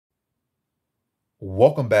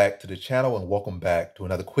Welcome back to the channel and welcome back to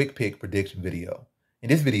another quick pick prediction video. In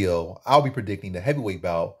this video, I'll be predicting the heavyweight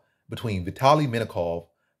bout between Vitaly Minakov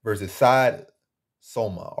versus Syed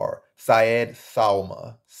Sowma. Vitaly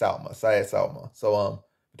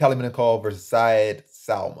Minakov versus Syed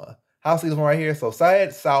Sowma. How I see this one right here. So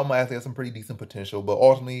Syed Sowma actually has some pretty decent potential, but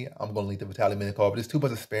ultimately I'm going to lead to Vitaly Minakov. There's too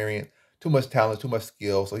much experience, too much talent, too much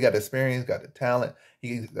skill. So he got the experience, got the talent,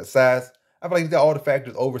 he got the size. I feel like he's got all the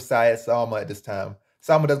factors over Syed Sowma at this time.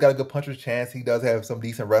 Sowma does got a good puncher's chance. He does have some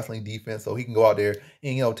decent wrestling defense, so he can go out there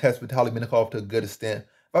and, test Vitaly Minakov to a good extent.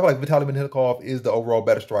 But I feel like Vitaly Minakov is the overall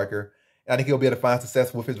better striker, and I think he'll be able to find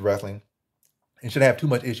success with his wrestling and shouldn't have too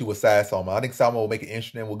much issue with Syed Sowma. I think Sowma will make it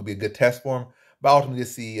interesting, will be a good test for him, but ultimately to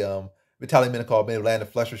see Vitaly Minakov being able to land the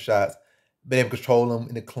flusher shots, being able to control him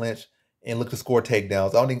in the clinch, and look to score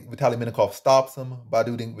takedowns. I don't think Vitaly Minakov stops him, but I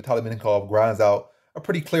do think Vitaly Minakov grinds out a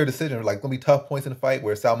pretty clear decision. Like, gonna be tough points in the fight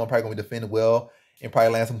where Sowma probably gonna be defending well and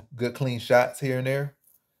probably land some good clean shots here and there.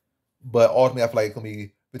 But ultimately, I feel like it's gonna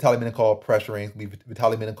be Vitaly Minakov pressuring, it's gonna be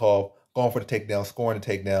Vitaly Minakov going for the takedowns, scoring the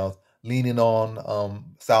takedowns, leaning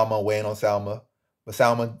on Sowma, weighing on Sowma, but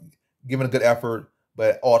Sowma giving a good effort.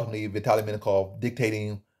 But ultimately, Vitaly Minakov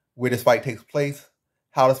dictating where this fight takes place,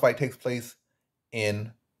 how this fight takes place,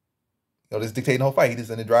 and just dictating the whole fight. He's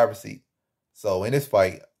just in the driver's seat. So in this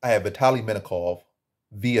fight, I have Vitaly Minakov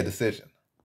via decision.